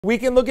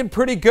Weekend looking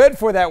pretty good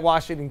for that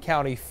Washington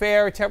County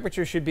Fair.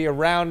 Temperature should be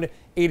around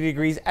 80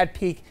 degrees at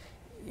peak.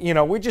 You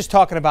know, we're just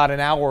talking about an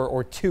hour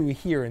or two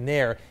here and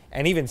there,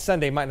 and even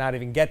Sunday might not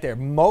even get there.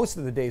 Most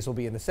of the days will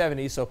be in the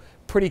 70s, so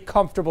pretty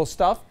comfortable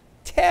stuff.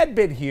 Tad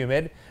bit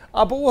humid,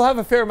 but we'll have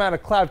a fair amount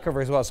of cloud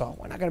cover as well, so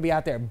we're not going to be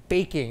out there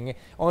baking.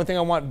 Only thing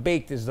I want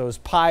baked is those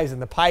pies in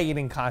the pie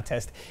eating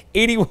contest.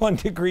 81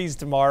 degrees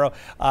tomorrow.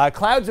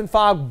 Clouds and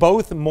fog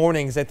both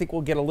mornings. I think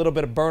we'll get a little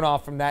bit of burn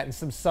off from that and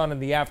some sun in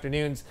the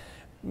afternoons.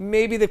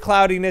 Maybe the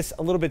cloudiness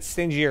a little bit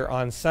stingier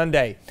on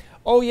Sunday.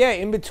 Oh yeah,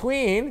 in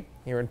between,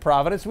 here in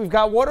Providence, we've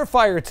got water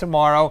fire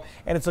tomorrow,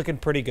 and it's looking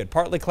pretty good.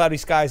 Partly cloudy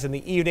skies in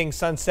the evening,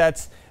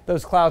 sunsets.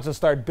 Those clouds will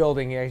start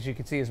building, as you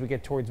can see, as we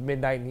get towards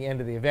midnight and the end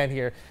of the event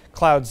here.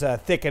 Clouds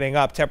thickening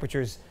up,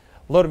 temperatures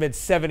low to mid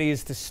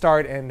 70s to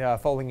start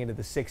and falling into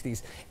the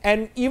 60s.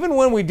 And even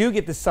when we do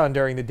get the sun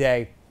during the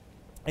day,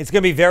 it's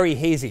going to be very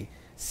hazy.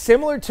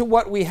 Similar to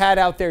what we had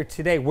out there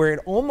today, where it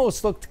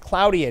almost looked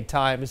cloudy at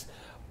times.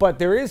 But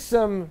there is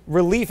some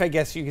relief, I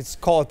guess you could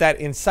call it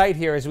that, in sight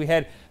here as we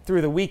head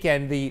through the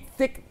weekend. The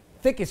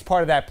thickest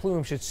part of that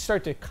plume should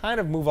start to kind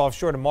of move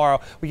offshore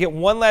tomorrow. We get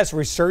one last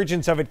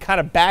resurgence of it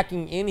kind of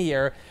backing in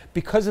here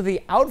because of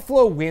the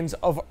outflow winds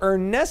of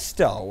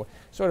Ernesto,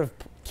 sort of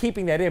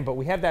keeping that in. But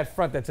we have that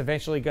front that's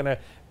eventually going to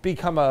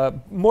become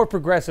a more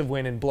progressive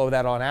wind and blow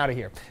that on out of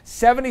here.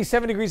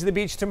 77 degrees at the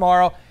beach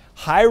tomorrow.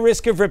 High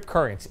risk of rip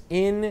currents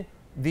in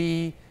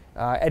the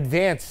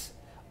advance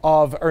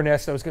of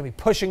Ernesto. Is going to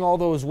be pushing all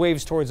those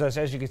waves towards us,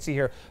 as you can see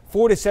here.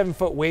 4 to 7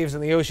 foot waves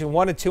in the ocean,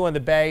 1 to 2 on the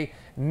bay.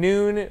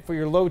 Noon for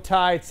your low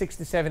tide, 6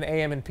 to 7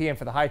 a.m. and p.m.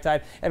 for the high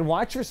tide. And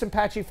watch for some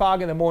patchy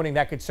fog in the morning.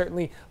 That could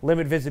certainly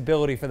limit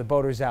visibility for the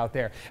boaters out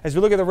there. As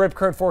we look at the rip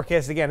current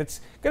forecast again, it's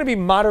going to be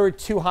moderate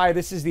to high.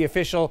 This is the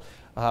official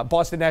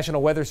Boston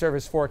National Weather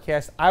Service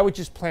forecast. I would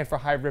just plan for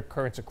high rip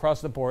currents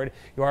across the board.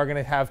 You are going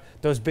to have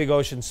those big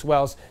ocean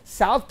swells.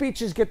 South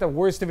beaches get the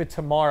worst of it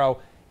tomorrow.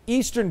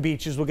 Eastern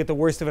beaches will get the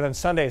worst of it on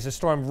Sunday, as the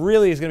storm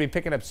really is going to be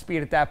picking up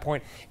speed at that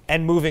point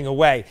and moving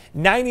away.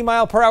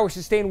 90-mile-per-hour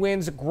sustained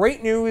winds.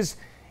 Great news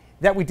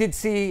that we did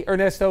see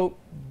Ernesto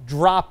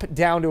drop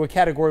down to a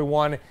Category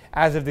 1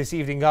 as of this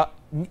evening's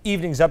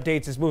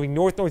updates. Is moving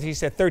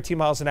north-northeast at 13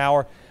 miles an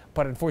hour,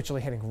 but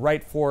unfortunately heading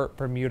right for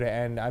Bermuda.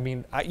 And I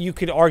mean, you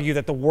could argue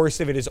that the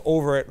worst of it is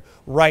over it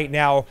right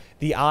now.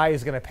 The eye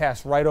is going to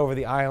pass right over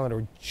the island,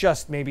 or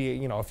just maybe,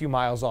 you know, a few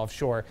miles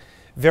offshore.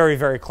 Very,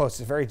 very close.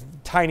 It's a very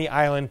tiny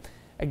island.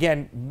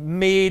 Again,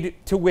 made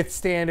to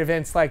withstand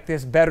events like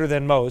this better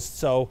than most.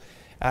 So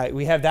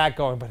we have that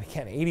going. But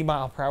again,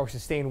 80-mile-per-hour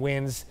sustained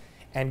winds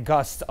and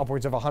gusts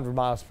upwards of 100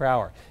 miles per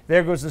hour.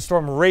 There goes the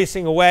storm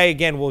racing away.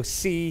 Again, we'll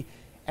see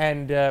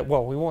and,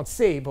 well, we won't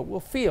see, but we'll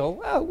feel,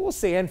 well, we'll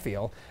see and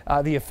feel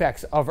the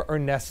effects of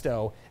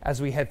Ernesto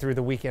as we head through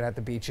the weekend at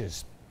the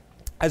beaches.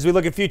 As we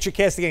look at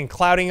Futurecast, again,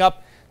 clouding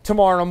up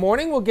tomorrow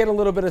morning. We'll get a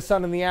little bit of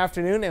sun in the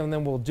afternoon, and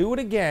then we'll do it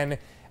again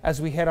as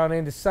we head on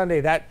into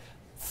Sunday. That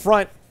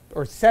front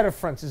or set of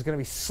fronts is going to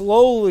be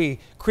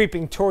slowly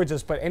creeping towards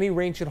us, but any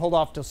rain should hold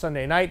off till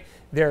Sunday night.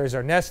 There is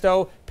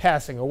Ernesto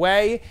passing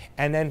away,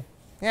 and then,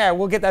 yeah,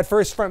 we'll get that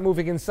first front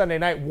moving in Sunday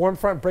night. Warm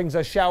front brings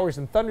us showers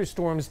and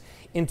thunderstorms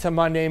into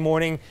Monday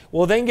morning.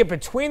 We'll then get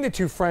between the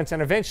two fronts,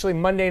 and eventually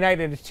Monday night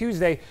into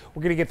Tuesday,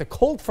 we're going to get the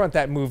cold front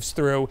that moves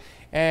through,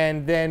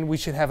 and then we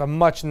should have a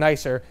much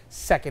nicer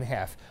second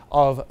half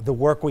of the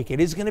work week.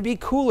 It is going to be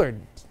cooler.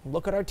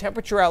 Look at our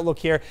temperature outlook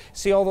here.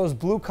 See all those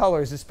blue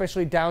colors,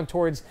 especially down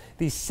towards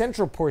the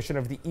central portion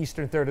of the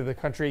eastern third of the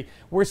country.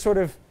 We're sort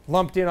of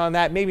lumped in on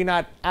that. Maybe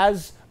not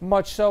as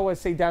much so as,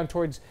 say, down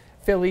towards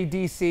Philly,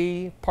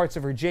 D.C., parts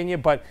of Virginia,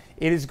 but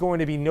it is going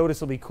to be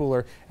noticeably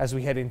cooler as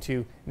we head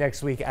into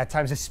next week at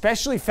times,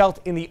 especially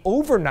felt in the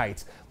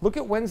overnights. Look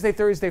at Wednesday,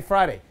 Thursday,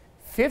 Friday.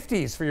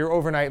 50s for your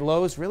overnight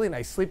lows, really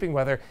nice sleeping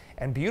weather,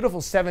 and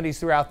beautiful 70s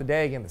throughout the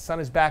day. Again, the sun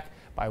is back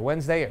by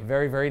Wednesday, a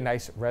very, very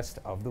nice rest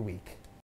of the week.